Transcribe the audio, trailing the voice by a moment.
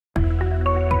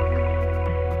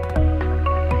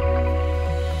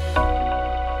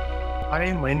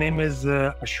Hi, my name is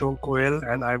Ashok Goel,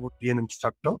 and I would be an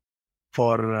instructor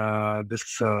for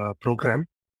this program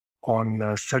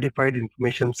on Certified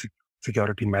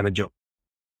Security Manager.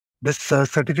 This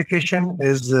certification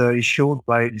is issued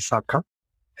by ISACA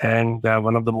and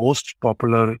one of the most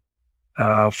popular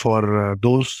for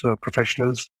those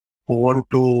professionals who want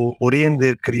to orient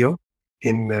their career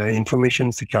in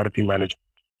information security management.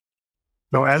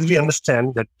 Now, as we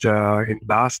understand that in the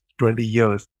last 20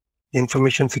 years,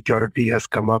 information security has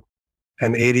come up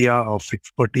an area of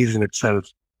expertise in itself.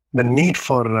 The need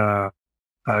for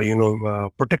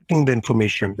protecting the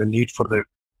information, the need for the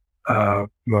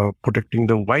protecting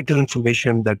the vital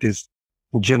information that is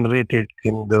generated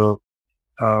in the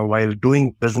while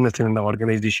doing business in an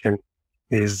organization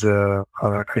is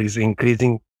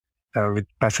increasing with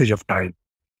passage of time.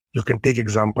 You can take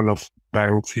example of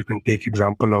banks. You can take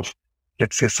example of,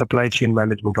 let's say, supply chain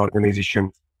management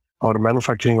organizations or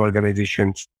manufacturing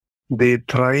organizations. They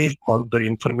thrive on the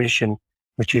information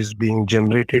which is being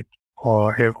generated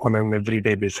on an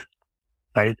everyday basis,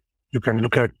 right? You can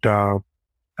look at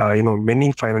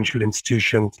many financial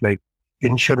institutions like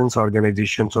insurance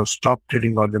organizations or stock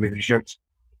trading organizations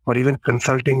or even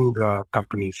consulting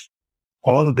companies.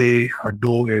 All they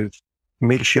do is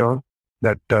make sure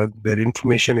that their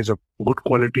information is of good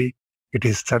quality, it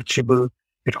is searchable,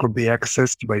 it could be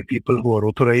accessed by people who are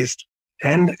authorized,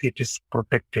 and it is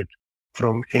protected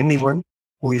from anyone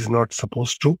who is not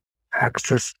supposed to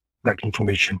access that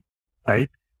information, right?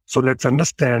 So let's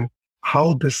understand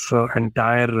how this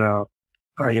entire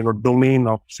domain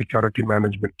of security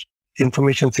management,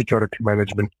 information security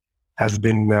management, has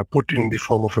been put in the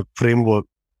form of a framework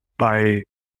by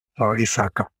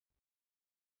ISACA.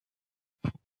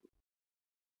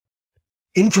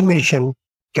 Information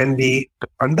can be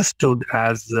understood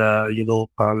as a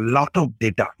lot of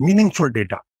data, meaningful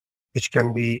data, which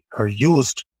can be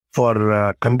used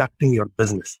for conducting your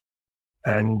business,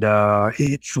 and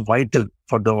it's vital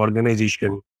for the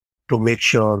organization to make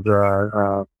sure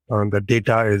the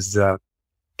data is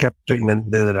kept in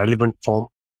the relevant form.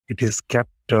 It is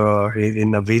kept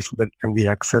in a way so that it can be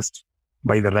accessed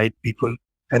by the right people,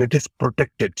 and it is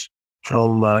protected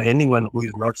from anyone who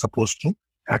is not supposed to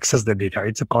access the data.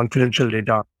 It's a confidential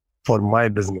data for my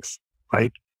business,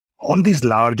 right? All these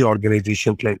large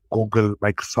organizations like Google,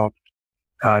 Microsoft,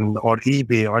 and or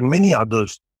eBay, or many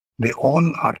others, they all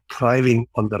are thriving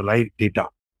on the right data,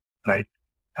 right?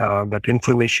 That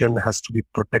information has to be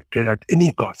protected at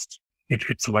any cost.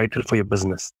 It's vital for your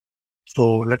business.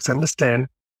 So let's understand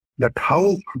that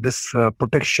how this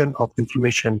protection of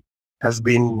information has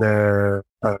been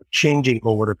changing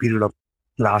over a period of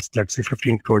last, let's say,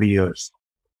 15, 20 years.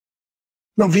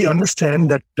 Now, we understand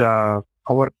that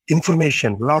our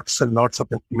information, lots and lots of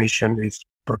information is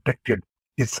protected,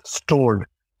 is stored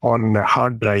on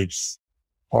hard drives,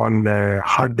 on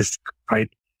hard disk, right?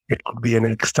 It could be an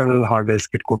external hard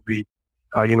disk. It could be,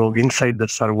 inside the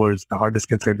servers, the hard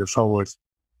disk inside the servers.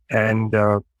 And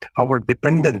our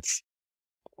dependence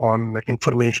on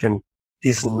information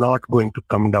is not going to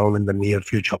come down in the near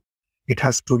future. It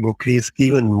has to increase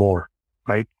even more,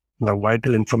 right? The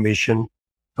vital information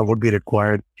would be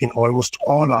required in almost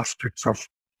all aspects of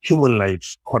human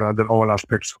lives or other all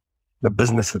aspects of the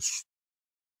businesses.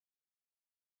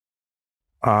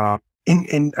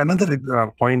 In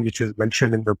another point which is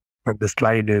mentioned in the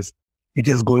slide is it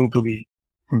is going to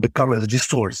become a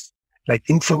resource. Like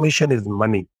information is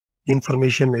money.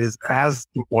 Information is as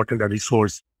important a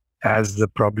resource as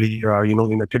probably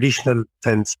in a traditional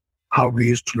sense how we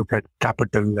used to look at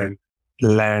capital and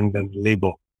land and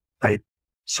labor, right?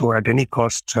 So at any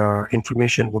cost,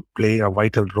 information would play a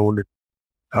vital role. It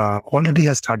already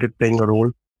has started playing a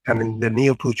role, and in the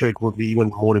near future, it would be even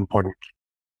more important.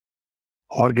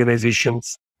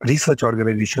 Organizations, research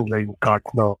organizations like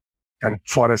Gartner and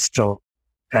Forrester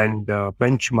and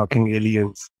benchmarking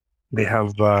aliens, they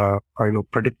have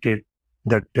predicted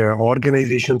that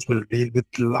organizations will deal with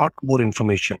a lot more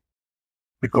information,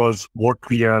 because what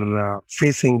we are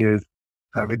facing is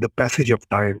with the passage of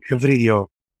time, every year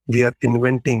we are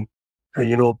inventing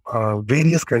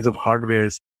various kinds of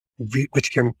hardwares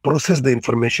which can process the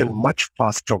information much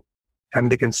faster,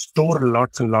 and they can store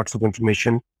lots and lots of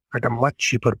information at a much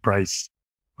cheaper price,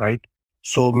 right?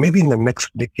 So maybe in the next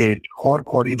decade,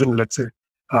 or even let's say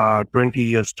 20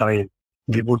 years time,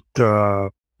 we would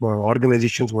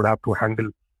organizations would have to handle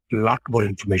a lot more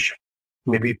information,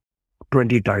 maybe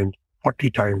 20 times,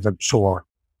 40 times, and so on,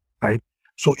 right?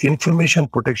 So information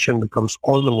protection becomes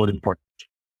all the more important.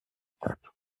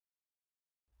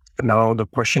 Now the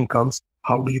question comes: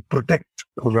 how do you protect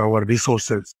our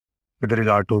resources with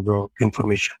regard to the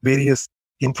information, various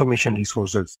information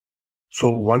resources? So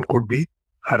one could be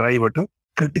arrive at a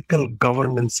critical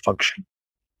governance function.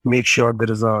 Make sure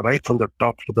there is a right from the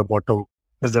top to the bottom,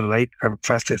 there's a right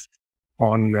emphasis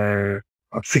on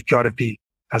security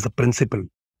as a principle,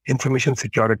 information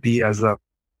security as a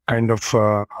kind of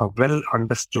a well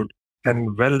understood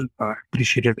and well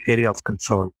appreciated area of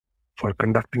concern for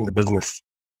conducting the business.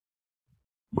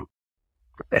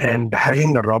 And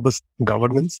having a robust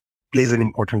governance plays an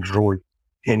important role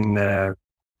in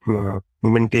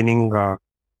maintaining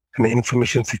an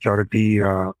information security,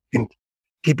 in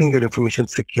keeping your information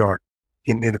secure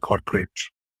in the corporate.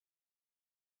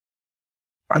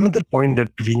 Another point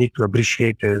that we need to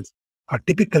appreciate is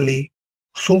typically,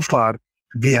 so far,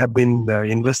 we have been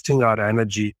investing our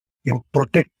energy in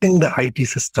protecting the IT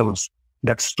systems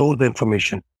that store the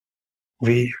information.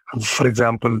 We, for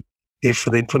example, if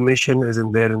the information is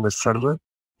in there in the server,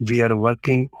 we are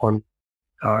working on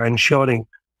ensuring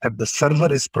that the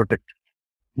server is protected,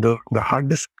 the hard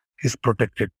disk is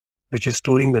protected, which is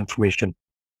storing the information,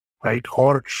 right?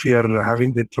 Or if we are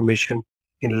having the information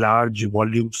in large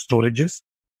volume storages,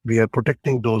 we are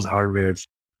protecting those hardwares.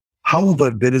 However,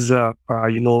 there is an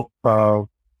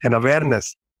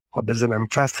awareness, or there's an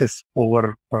emphasis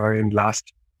over in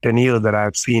last 10 years that I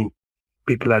have seen.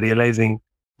 People are realizing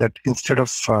that instead of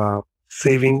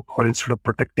saving or instead of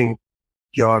protecting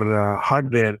your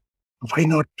hardware, why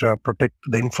not protect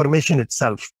the information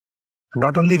itself?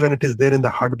 Not only when it is there in the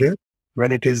hardware,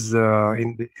 when it is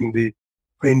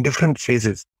in different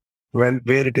phases, where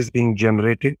it is being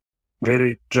generated, where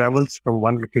it travels from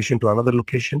one location to another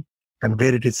location, and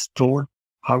where it is stored,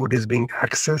 how it is being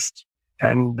accessed,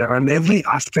 and every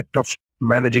aspect of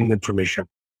managing the information.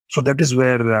 So that is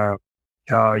where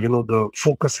the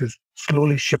focus is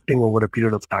slowly shifting over a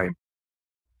period of time,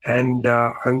 and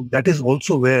that is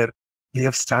also where we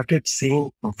have started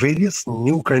seeing various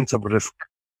new kinds of risk,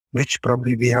 which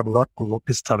probably we have not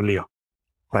noticed earlier,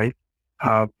 right?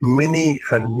 Many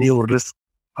new risks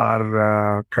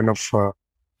are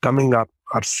coming up,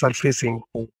 are surfacing,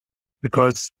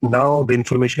 because now the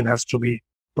information has to be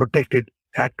protected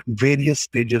at various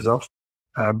stages of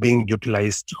being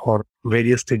utilized, or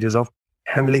various stages of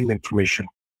handling the information.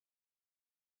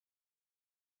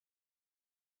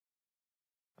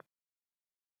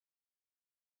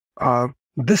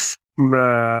 This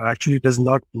actually does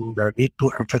not need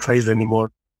to emphasize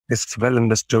anymore. It's well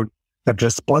understood that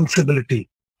responsibility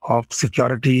of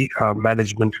security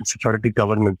management and security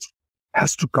governance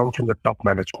has to come from the top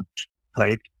management,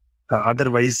 right?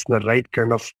 Otherwise, the right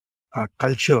kind of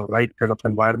culture, right kind of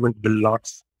environment will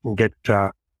not get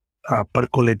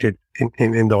percolated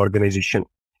in the organization.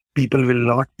 People will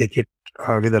not take it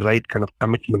with the right kind of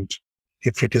commitment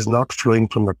if it is not flowing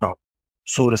from the top.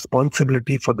 So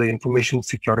responsibility for the information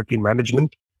security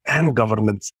management and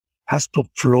governance has to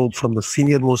flow from the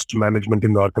senior-most management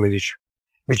in the organization,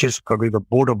 which is probably the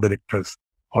board of directors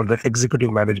or the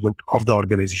executive management of the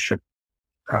organization,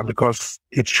 because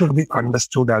it should be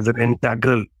understood as an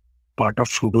integral part of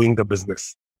doing the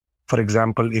business. For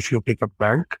example, if you take a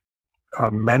bank,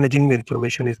 managing the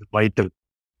information is vital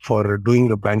for doing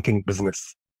the banking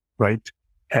business, right?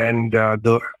 And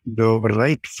the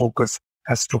right focus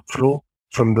has to flow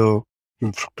from the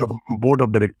board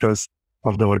of directors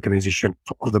of the organization,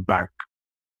 of the bank.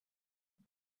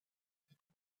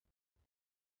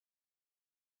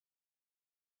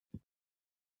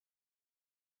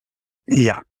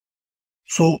 Yeah.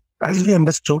 So as we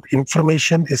understood,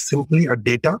 information is simply a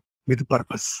data with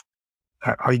purpose,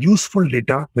 a useful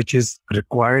data which is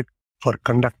required for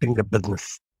conducting the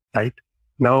business, right?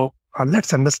 Now,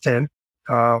 let's understand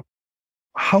how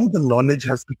the knowledge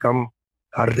has become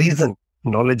a reason,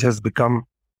 knowledge has become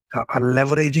a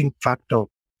leveraging factor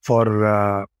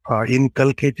for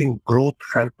inculcating growth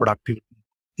and productivity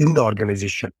in the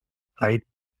organization, right?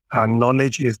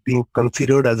 Knowledge is being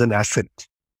considered as an asset.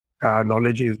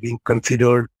 Knowledge is being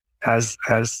considered as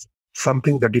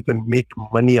something that you can make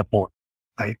money upon,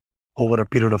 right, over a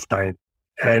period of time.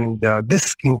 And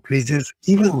this increases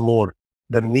even more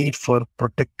the need for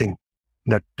protecting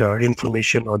that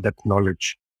information or that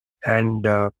knowledge. And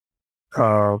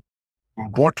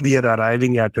what we are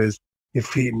arriving at is,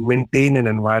 if we maintain an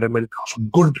environment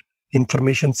of good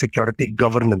information security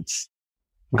governance,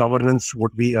 governance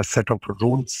would be a set of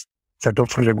rules, set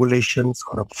of regulations,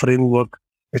 or a framework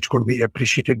which could be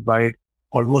appreciated by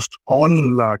almost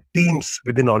all teams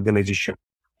within organization,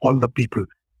 all the people,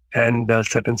 and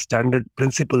certain standard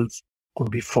principles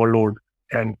could be followed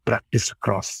and practiced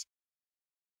across.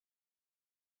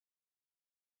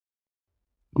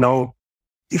 Now,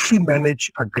 if we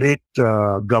manage a great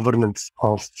governance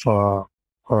of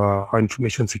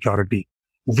information security,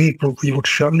 we would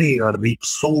surely reap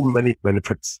so many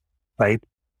benefits, right?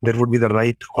 There would be the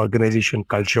right organization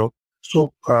culture.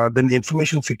 So then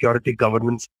information security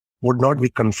governance would not be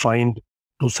confined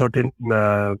to certain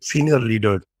senior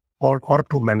leaders or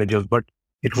to managers, but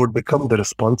it would become the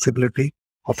responsibility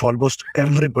of almost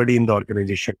everybody in the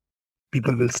organization.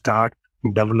 People will start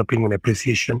developing an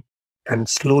appreciation, and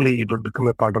slowly it will become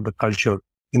a part of the culture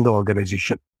in the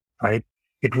organization, right?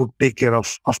 It would take care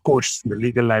of course, the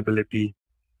legal liability.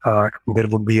 There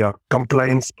would be a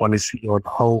compliance policy on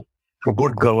how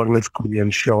good governance could be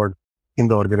ensured in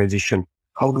the organization.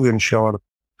 How do you ensure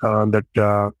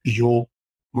that you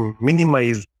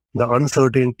minimize the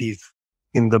uncertainties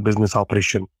in the business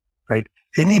operation, right?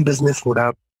 Any business would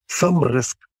have some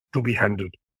risk to be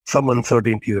handled, some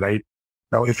uncertainty, right?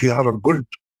 Now, if you have a good,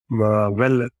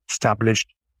 well established,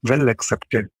 well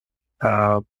accepted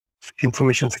uh,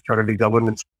 information security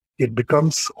governance, it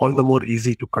becomes all the more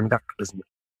easy to conduct business.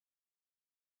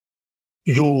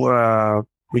 You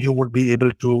you would be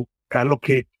able to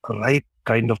allocate the right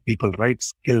kind of people, right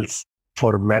skills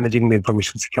for managing the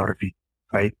information security,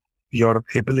 right? Your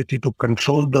ability to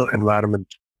control the environment,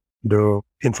 the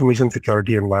information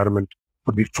security environment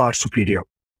would be far superior.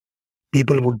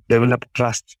 People would develop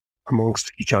trust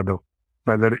amongst each other,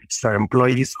 whether it's the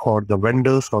employees or the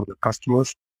vendors or the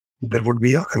customers. There would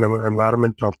be an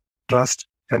environment of trust,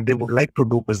 and they would like to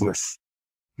do business.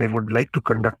 They would like to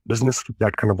conduct business with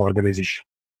that kind of organization.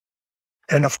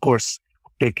 And of course,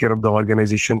 take care of the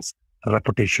organization's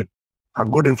reputation. A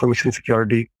good information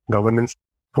security governance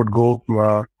would go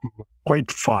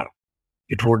quite far.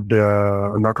 It would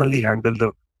not only handle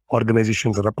the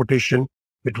organization's reputation,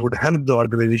 it would help the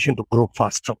organization to grow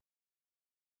faster.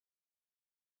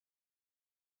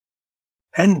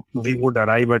 And we would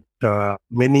arrive at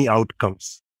many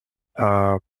outcomes.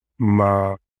 Uh,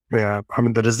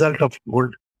 the result of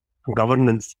good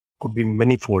governance could be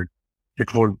manifold.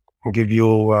 It would give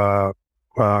you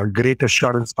great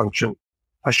assurance function.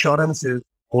 Assurance is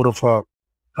more of a,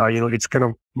 it's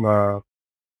kind of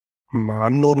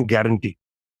unknown guarantee.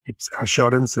 Its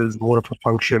assurance is more of a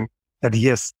function that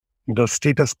yes, the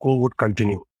status quo would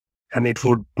continue, and it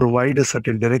would provide a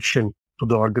certain direction to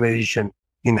the organization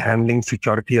in handling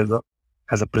security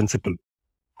as a principle,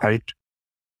 right?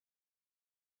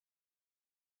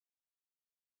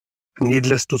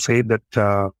 Needless to say that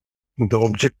the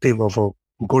objective of a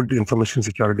good information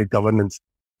security governance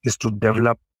is to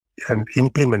develop and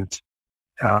implement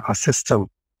a system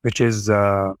which is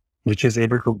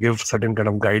able to give certain kind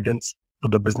of guidance to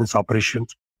the business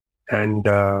operations, and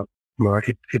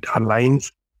it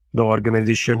aligns the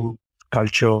organization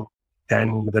culture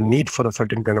and the need for a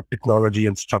certain kind of technology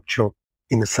and structure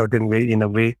in a certain way, in a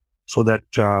way so that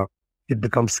it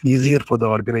becomes easier for the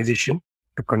organization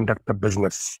to conduct the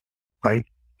business, right?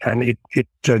 And it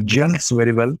gels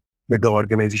very well with the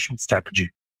organization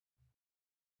strategy.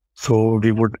 So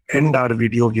we would end our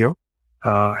video here,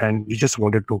 and we just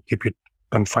wanted to keep it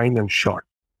confined and short.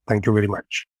 Thank you very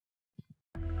much.